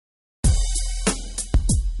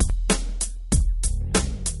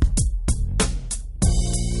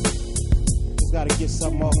gotta get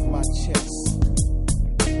something off my chest.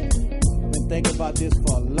 I've been thinking about this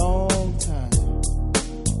for a long time.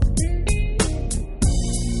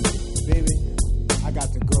 Baby, I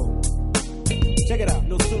got to go. Check it out.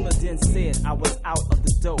 No sooner than said, I was out of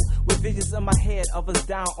the door, with visions in my head of us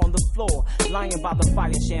down on the floor, lying by the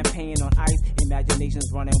fire, champagne on ice,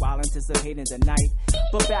 imaginations running while anticipating the night.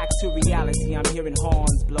 But back to reality, I'm hearing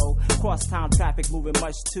horns blow, cross-town traffic moving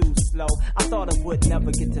much too slow. I thought I would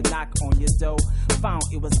never get to knock on your door, found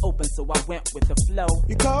it was open, so I went with the flow.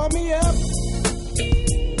 You called me up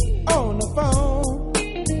on the phone.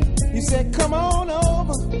 You said come on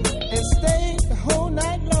over and stay the whole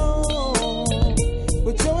night long,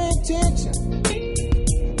 with your intention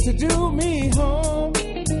to do me harm.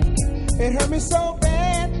 It hurt me so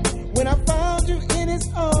bad when I found you in his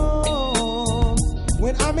arms.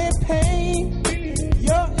 When I'm in pain,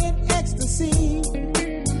 you're in ecstasy.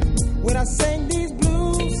 When I sing these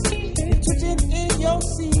blues, you're twitching in your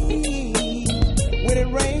seat. When it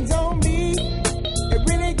rains on me, it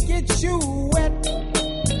really gets you wet.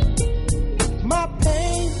 My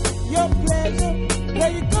pain, your pleasure,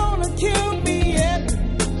 where you gonna kill me at?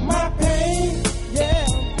 My pain, yeah,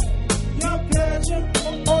 your pleasure,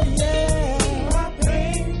 oh yeah. My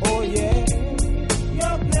pain, oh yeah,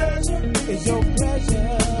 your pleasure is your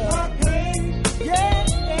pleasure. My pain, yeah,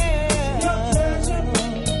 yeah, your pleasure,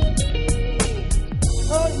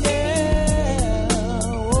 oh yeah,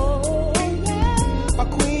 oh yeah. A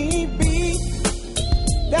queen bee,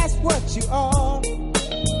 that's what you are.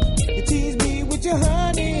 You tease me with your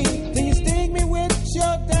honey, then you sting me with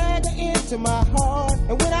your dagger into my heart.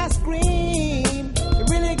 And when I scream, it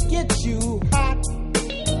really gets you hot.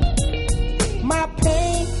 My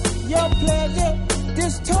pain, your pleasure,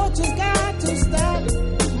 this torture's got to stop.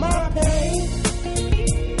 My pain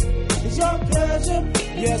is your pleasure,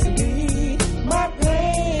 yes indeed. My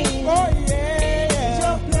pain, oh yeah, is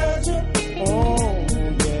your pleasure, oh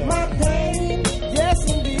yeah. My pain, yes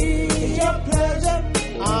indeed, is your pleasure,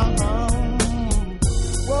 uh-huh.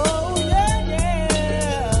 Whoa, yeah,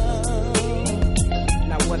 yeah.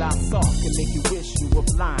 Now what I saw can make you wish you were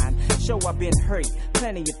blind. Sure, I've been hurt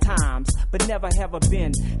plenty of times, but never have I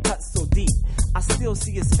been cut so deep. I still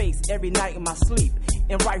see his face every night in my sleep.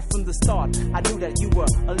 And right from the start, I knew that you were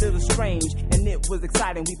a little strange, and it was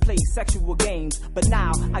exciting. We played sexual games, but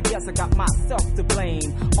now I guess I got myself to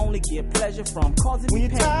blame. Only get pleasure from causing when me you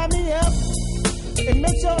pain. tie me up, it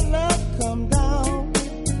makes your love come down.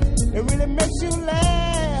 It really makes you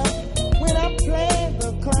laugh when I play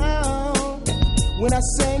the clown. When I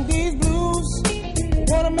sing these blues, you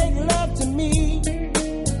wanna make love to me.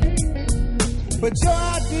 But your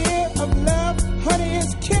idea of love, honey,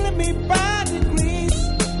 is killing me by degrees.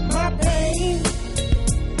 My pain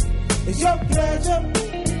is your pleasure.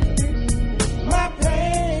 My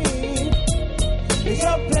pain is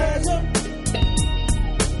your pleasure.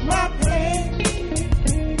 My pain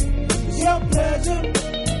is your pleasure.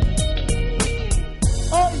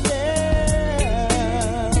 Oh yeah,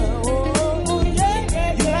 oh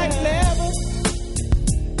yeah. You like leather,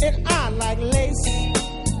 and I like lace.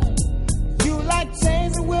 You like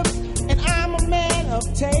chains and whips, and I'm a man of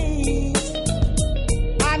taste.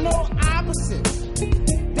 I know opposites,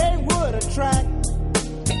 they would attract,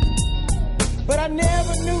 but I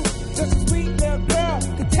never knew just a sweet little girl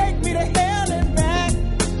could take me to hell and back.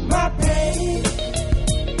 My pain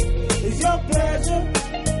is your pleasure.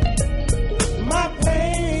 My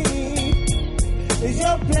pain is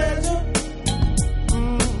your pleasure.